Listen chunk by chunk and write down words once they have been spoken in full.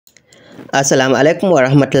Assalamu alaikum wa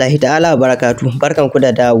rahmatullahi ta'ala wa barakatuh. Barkanku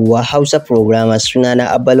da dawowa Hausa Programmers, sunana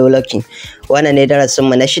Abbalolokin. Wannan ne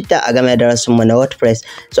darasinmu na 6 a game da darasinmu na WordPress.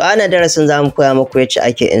 So ana darasin zamu koya muku yacce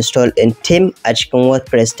ake install din theme a cikin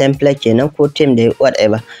WordPress template kenan ko theme da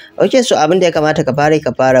whatever. Okay, so abin da ya kamata ka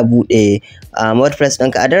fara bude WordPress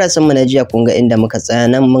ɗinka. A darasinmu na jiya kun ga inda muka tsaya,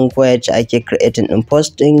 nan mun koya yacce ake creating din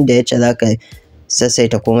posting da yacce zaka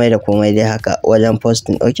sassaita komai da komai dai haka wajen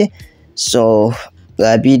posting. Okay, so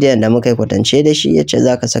ga bidiyon da muka yi kwatance da shi yacce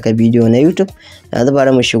za ka saka bidiyo na YouTube. Yanzu bari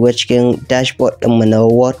mu shigo cikin dashboard ɗinmu na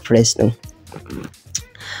WordPress ɗin.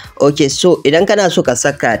 Okay, so idan kana so ka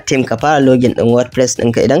saka theme, ka fara login ɗin WordPress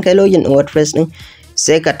ɗinka. Idan ka yi login ɗin WordPress ɗin,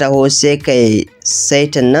 sai ka taho sai ka yi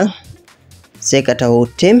setting nan, sai ka taho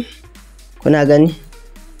theme, kuna gani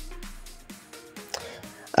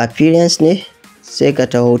appearance ne, sai ka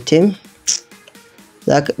taho theme.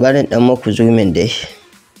 Za ka bari ɗan maku zoomin dai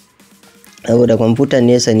saboda kwamfutar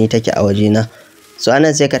nesa ni take a wajena. So anan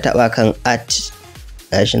sai ka taba kan add,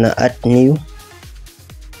 gashi nan add new.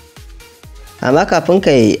 Amma kafin ka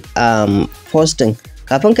yi posting,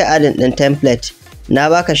 kafin ka yi adding din template, na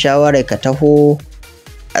baka shawarar ka taho,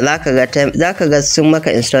 zaka ga sun maka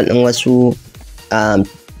install din wasu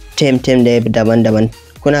theme da daban-daban.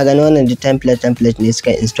 Kuna gani wannan di template ne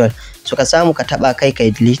suka install. So ka samu ka taba kai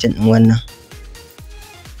deleting din wannan.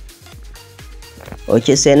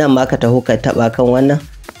 Okay, sai nan ma ka taho ka taba kan wannan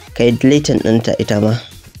kai deleting ɗinta ita ma.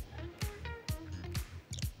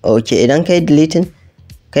 Okay, idan kai delete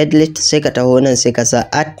sai ka taho nan sai ka sa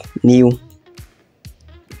add new.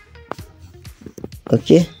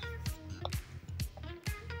 Okay,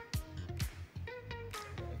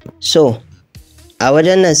 so a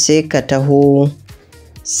wajen nan sai ka taho,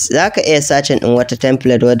 za ka iya searching ɗin wata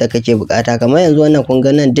template wadda kake bukata. Kamar yanzu wannan kun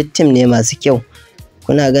ga nan duk theme ne masu kyau.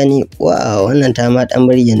 Kuna gani, wow, wannan ta ma dan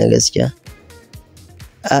burge na gaskiya.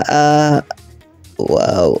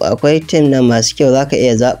 Wow, akwai theme nan masu kyau, zaka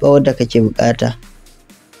iya zaba wadda kake bukata.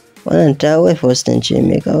 Wannan ta web hosting ce,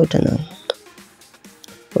 me kawo ta nan.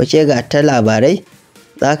 Okay, ga ta labarai,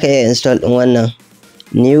 zaka iya install din wannan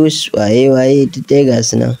news waye duk dai ga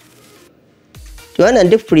su nan. Wannan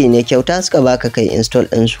duk free ne, kyauta suka baka kai install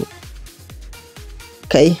din su.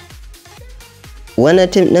 Kai wannan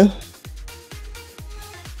theme din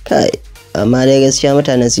kai, amma dai gaskiya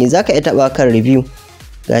mutanen sun yi. Zaka iya taba kan review,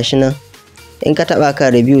 gashi nan. In ka taba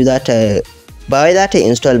kan review, ba wai za ta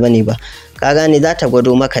install bane ba, ka gane, za ta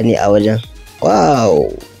gwado maka ne a wajen.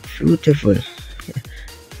 Wow, beautiful.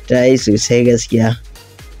 Ta yi sosai gaskiya.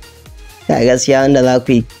 Gaskiya wanda za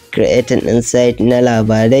ku yi creating din site na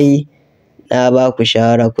labarai, na ba ku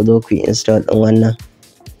shawara ku zo ku yi install din wannan.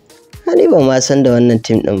 Ni ba ma san da wannan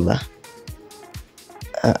theme din ba.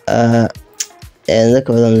 Yanzu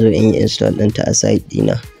ka zan zo in yi install ɗinta a site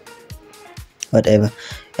dina, whatever.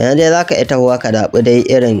 Yanzu dai zaka iya tahowa ka zaɓi dai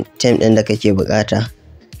irin theme ɗin da kake bukata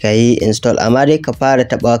ka yi install, amma dai ka fara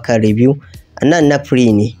taɓa kan review. Nan na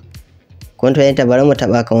free ne, kun fahimta. Bari mu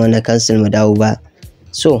taɓa kan wannan cancel mu dawo ba.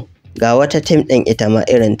 So ga wata theme ɗin ita ma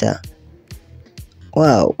irin ta.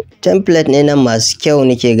 Wow, template ne nan masu kyau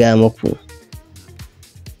nake gaya muku.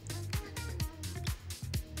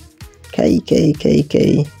 Kai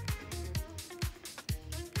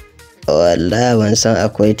wallahi ban san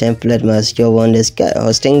akwai template masu kyau wanda suka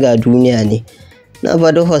hosting ga duniya ne. Na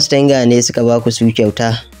faɗi hosting ga ne suka ba ku su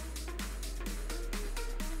kyauta.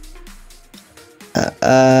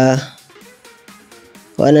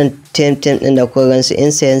 Wannan theme ɗin da kuka gansu,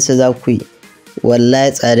 in sayan su za ku yi,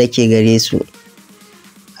 wallahi tsada ke gare su.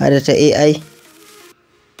 Har ta AI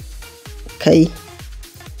kai,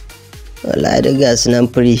 wallahi duk ga su nan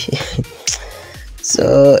free.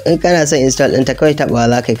 So in kana son install ɗinta, kawai taɓawa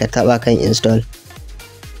za ka taɓa kan install.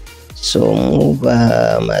 So mu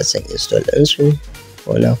ba ma son install ɗinsu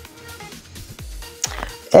for now.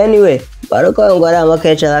 Anyway, bari kawai gwada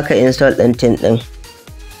maka yacce za ka install ɗin theme ɗin.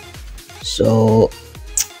 So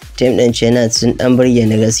theme ɗin ce nan sun ɗan burge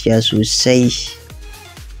ni gaskiya sosai,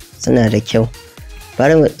 suna da kyau.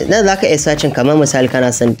 Bari nan za ka iya searching, kamar misali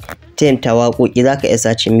kana son theme ta waƙoƙi, za ka iya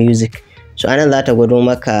searching music. So anan za ta gwado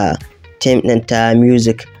maka theme ɗin ta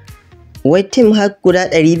music. Wai theme har guda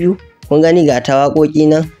 200. Kun gani ga ta waƙoƙi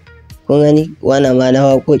nan, kun gani wannan ma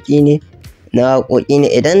na waƙoƙi ne,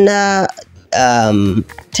 Idan na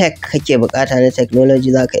tech kake bukata, na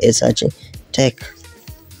technology, za ka iya searching tech.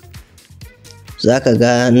 Za ka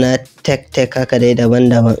ga na tech haka dai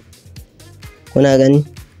daban-daban. Kuna gani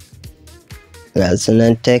ga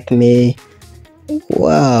sunan tech me.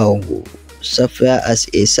 Wow, software as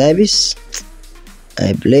a service,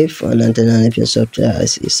 I believe wannan tana nufin software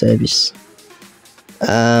as a service.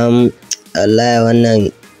 Allah,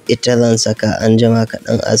 wannan ita zan saka an jima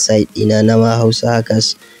kaɗan a site ɗina na ma Hausa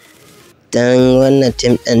hackers. Dan wannan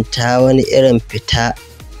team ɗin ta wani irin fita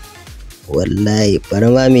wallahi, bari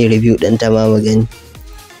ma mai review ɗin ta ma magani.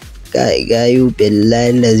 Gayu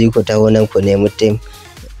billahi lazi ku taho nan ku nemi team.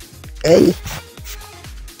 Kai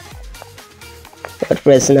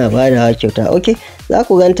WordPress suna bada kyauta. Okay, za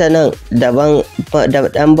ku ganta nan daban da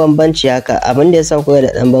ɗan bambanci haka. Abin da yasa ku ga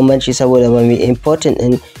da ɗan bambanci saboda ba mu important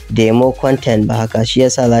ɗin demo content ba haka, shi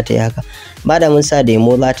yasa za ta yi haka. Ba da mun sa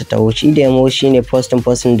demo za ta taho. Shi demo shine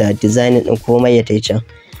posting da designing ɗin komai ya tai can.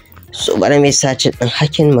 So bari mai search ɗin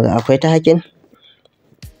hacking mu ga akwai ta hacking.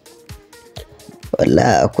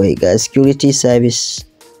 Wallahi akwai ga security service.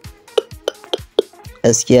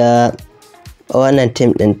 Gaskiya wannan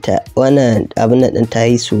team ɗin ta wannan abin nan ɗin ta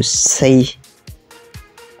yi sosai,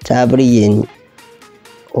 ta burge ni.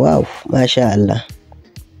 Wow, masha Allah.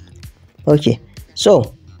 Okay,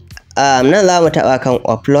 so nan za mu taɓa kan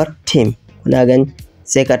upload team. Kuna gani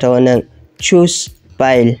sai ka ta wannan choose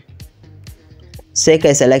file, sai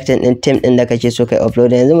kai selecting ɗin team ɗin da kake so kai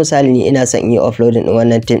upload. Yanzu misali ni ina son in yi uploading ɗin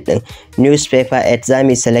wannan team ɗin newspaper at, za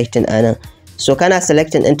mu selecting anan. So kana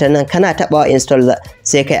selecting ɗin ta nan, kana taɓawa install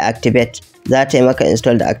sai kai activate, za ta yi maka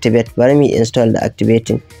install da activate. Bari mu install da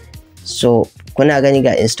activating. So kuna gani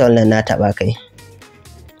ga install nan na taɓa kai.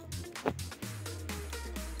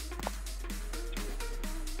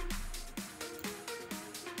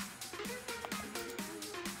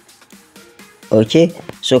 Okay,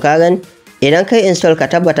 so ka gani idan kai install ka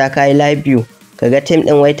tabbata ka yi live view, kaga team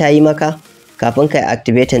ɗin wai ta yi maka kafin kai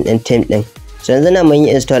activating ɗin team ɗin. So yanzu nan mun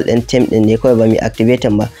yi install ɗin team ɗin ne kawai ba mu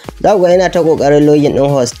activating ba. Za ku ga yana ta ƙoƙarin login ɗin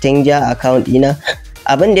hosting ja account ɗina.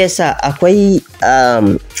 Abin da yasa akwai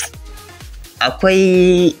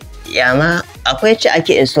ci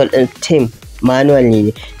ake install ɗin team manual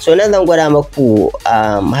ne. So nan zan gwada maku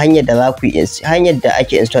hanyar da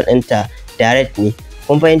ake install ɗinta direct ne.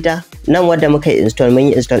 Kun fahimta? Nan wadda muka yi install mun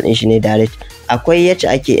yi install ɗin shi ne direct. Akwai yacce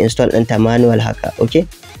ake install ɗinta manual haka. Okay,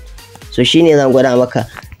 so shine zan gwada maka.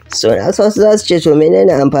 So wasu za su ce to menene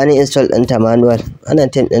amfanin install ɗinta manual?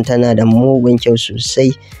 Wannan team ɗin tana da mugun kyau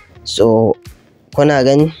sosai. So kuna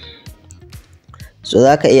gani, so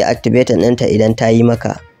za ka iya activating ɗinta idan ta yi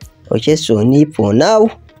maka. Okay, so ni for now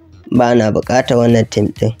ba na buƙatar wannan team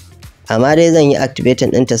ɗin, amma dai zan yi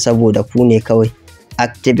activating ɗinta saboda ku ne kawai.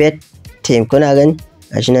 Activate team, kuna gani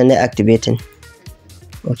gashi nan na activating.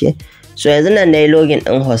 Okay, so yanzu nan na yi login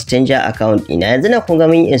ɗin hosting ja account ɗina. Yanzu nan kun ga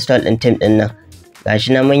mun yi install ɗin team ɗin nan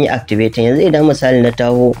gashi nan mun yi activating. Yanzu idan misali na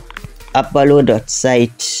taho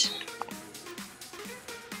upload.site,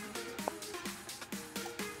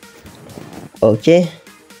 okay,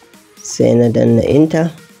 sai na danna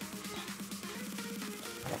enter.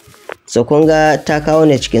 So kun ga ta kawo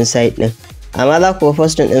ne cikin site ɗin, amma za ku ga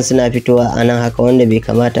posting ɗin suna fitowa a nan haka wanda bai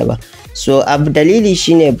kamata ba. So dalili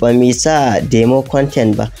shine ba mu sa demo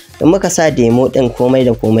content ba. In muka sa demo ɗin komai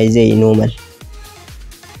da komai zai yi normal.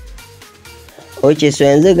 Okay, so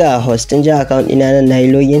yanzu ga hosting ja account ina nan na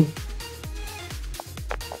yi login.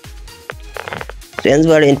 So yanzu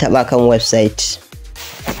bari in taɓa kan website.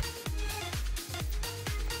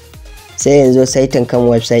 Sai yanzu saitin kan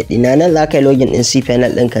website ɗina. Nan za ka yi login ɗin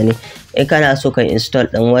cPanel ɗinka ne. In kana so ka install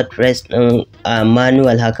ɗin WordPress ɗin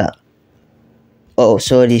manual haka. Oh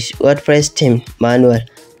sorry, WordPress team manual.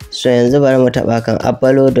 So yanzu bari mu taɓa kan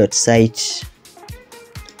upload.site,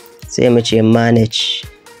 sai mu ce manage,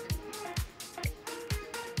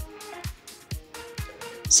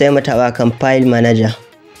 sai mu taɓa kan file manager.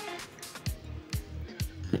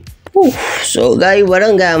 So gayi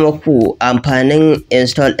bari gaya maku amfanin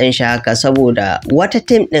install ɗin shi haka, saboda wata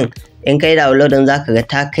team ɗin in kai downloading zaka ga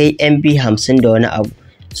ta kai MB 50 da wani abu.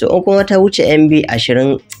 So in kuma ta wuce MB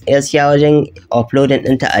 20 gaskiya wajen uploading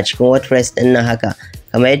ɗinta a cikin WordPress ɗin nan haka,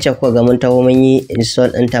 kamar yadda kuka ga mun taho mun yi install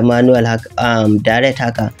ɗinta manual haka direct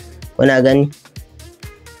haka. Kuna gani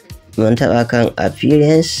mun taɓa kan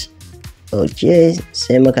appearance. Okay,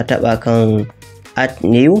 sai muka taɓa kan add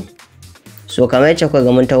new. So kamar yadda kuka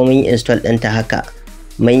ga mun taho mun yi install ɗinta haka,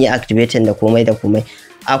 mun yi activating da komai da komai.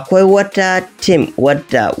 Akwai wata team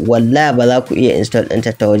wadda wallahi ba za ku iya install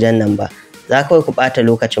ɗinta ta wajen nan ba, za kawai ku ɓata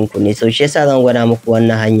lokacin ku ne. So shi yasa zan gwada muku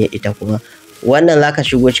wannan hanyar ita kuma. Wannan za ka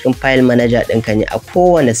shigo cikin file manager ɗinka ne a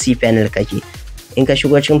kowane cPanel kake. In ka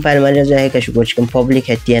shigo cikin file manager sai ka shigo cikin public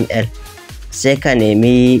HTML, sai ka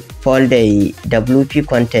nemi folder WP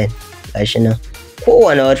content gashi nan.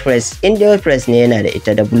 Kowane WordPress, inda WordPress ne yana da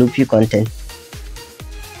ita WP content.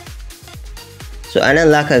 So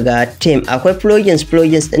anan za ka ga team, akwai plugins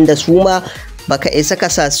ɗin da su ma baka isa ka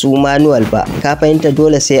sa su manual ba, ka fahimta,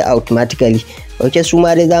 dole sai automatically. Okay, su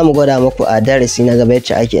ma dai za mu gwada muku a darasi na gaba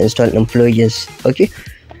yacce ake install ɗin plugins. Okay,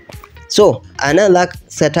 So a nan za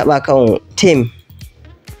ka taɓa kan theme.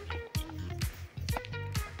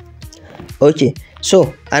 Ok,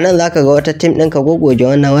 so a nan za ka ga wata theme ɗin ka goge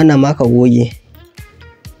wannan ma ka goge.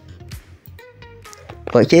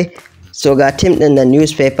 Ok, so ga theme ɗin na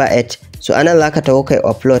newspaper 8. So a nan za ka taho kai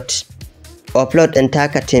upload ɗin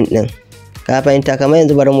taka theme ɗin. Ka fahimta? Kamar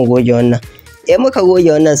yanzu bari mu goge wannan. In muka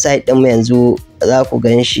goge wannan site ɗin mu yanzu za ku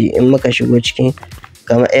gan shi in muka shigo cikin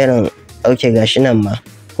kamar irin ok gashi nan ma.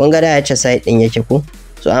 Kun ga da yace site ɗin yake ko?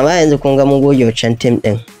 So amma yanzu kun ga mun goge wancan theme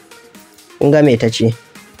ɗin. Kun ga me ta ce?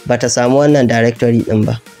 Ba ta samu wannan directory ɗin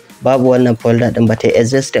ba. Babu wannan folder ɗin ba ta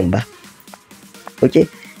existing ba. Ok,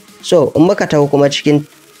 so in muka taho kuma cikin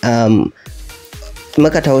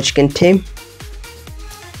theme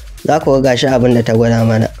za ku ga gashi abin da ta gwada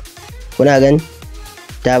mana. Kuna gani?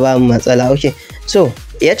 Ta ba mu matsala. Ok, so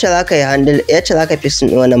yacce za ka yi handle, yacce za ka fix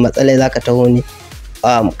ɗin wannan matsalai za ka taho ne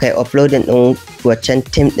kai uploading ɗin waccan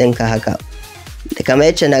theme ɗinka haka. Kamar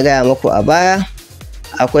yacce na gaya muku a baya,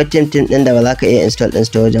 akwai theme ɗin da ba za ka iya install ɗin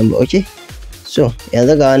ta wajen ba. Ok, so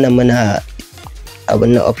yanzu ga wannan muna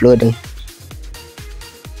abin na uploading.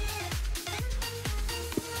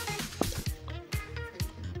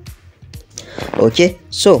 Ok,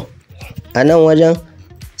 so a nan wajen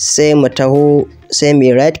sai mu taho, sai mu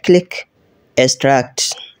right click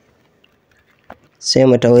extract, sai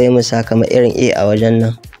mu taho mu sa kamar irin a wajen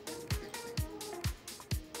nan,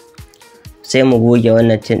 sai mu goge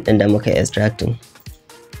wannan theme ɗin da muka extracting,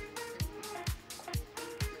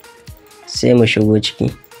 sai mu shigo ciki,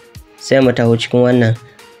 sai mu taho cikin wannan.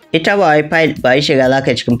 Ita ba wai file, ba yi shiga za ka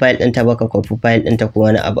yi cikin file ɗinta ba ka copy file ɗinta ko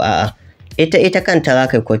wani abu, a'a ita kanta za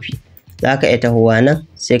ka yi copy. Za ka iya tahowa nan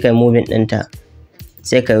sai ka yi moving ɗinta,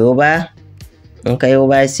 sai ka yi baya. In ka yi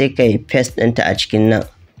baya sai ka yi paste ɗinta a cikin nan,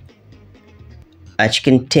 a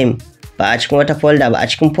cikin theme, ba a cikin wata folder ba, a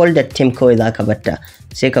cikin folder theme kawai za ka batta.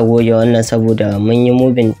 Sai ka goge wannan saboda mun yi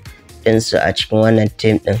moving ɗinsu a cikin wannan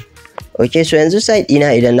theme ɗin. Ok, so yanzu site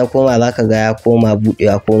ɗina idan na koma za ka ga ya koma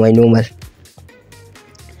buɗewa komai normal.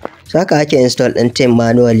 So haka ake install ɗin theme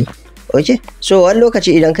manually. Ok, so wani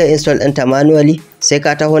lokaci idan ka install ɗinta manually sai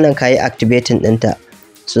ka taho nan ka yi activating ɗinta.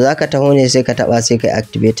 So za ka taho ne sai ka taɓa sai ka yi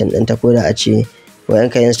activating ɗinta, ko da a ce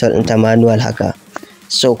wayan ka install ɗinta manual haka.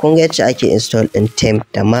 So kun ga yacce ake install ɗin theme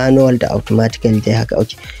da manual da automatically dai haka.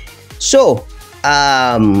 Ok, so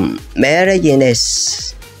me ya rage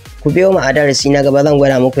next? Ku biyo mu a darasi na gaba, zan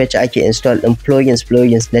gwada muku yacce ake install ɗin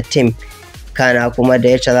plugins na theme, kana kuma da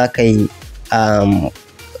yacce za ka yi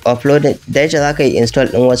upload, da yacce za ka yi install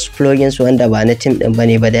ɗin wasu plugins wanda ba na theme ɗin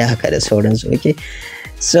bane ba dai haka da sauransu. Ok,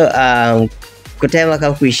 so ku taimaka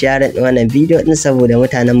ku share ɗin wannan bidiyo ɗin saboda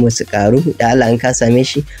mutanen mu su karu. Da Allah in ka same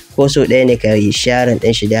shi ko so ɗaya ne ka yi share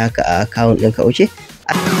ɗin shi da haka a account ɗinka. Ok.